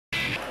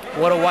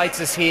what awaits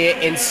us here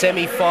in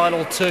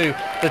semi-final 2.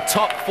 The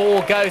top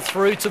 4 go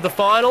through to the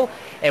final,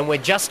 and we're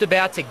just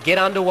about to get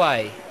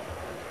underway.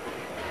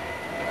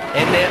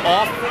 And they're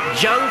off.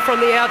 Jung from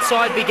the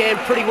outside began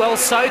pretty well.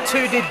 So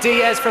too did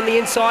Diaz from the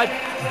inside.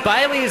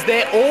 Bailey is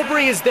there.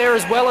 Aubrey is there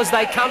as well as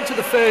they come to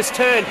the first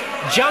turn.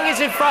 Jung is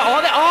in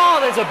front. Oh,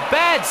 there's a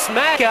bad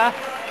smacker.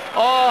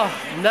 Oh,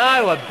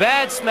 no, a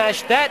bad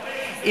smash. That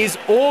is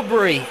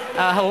Aubrey,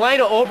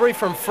 Helena Aubrey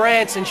from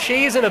France, and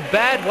she is in a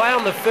bad way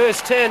on the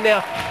first turn.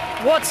 Now,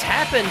 what's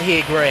happened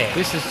here, Grant?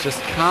 This is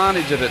just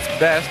carnage at its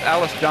best.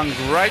 Alice Jung,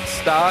 great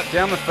start,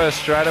 down the first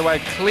straightaway,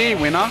 clear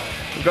winner.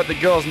 We've got the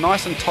girls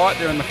nice and tight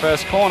there in the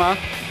first corner,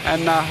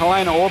 and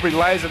Helena Aubrey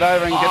lays it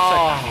over and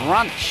gets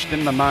crunched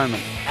in the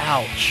moment.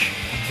 Ouch.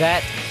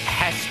 That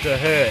has to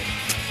hurt.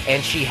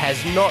 And she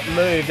has not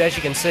moved. As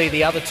you can see,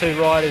 the other two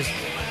riders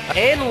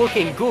and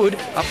looking good.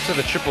 Up to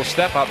the triple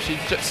step up. She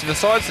just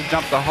decides to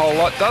jump the whole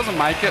lot, doesn't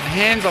make it,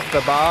 hands off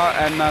the bar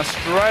and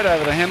straight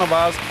over the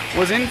handlebars.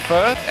 Was in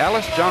first.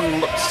 Alice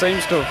Jung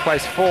seems to have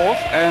placed fourth,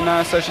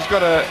 and so she's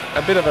got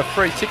a bit of a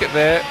free ticket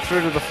there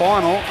through to the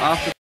final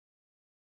after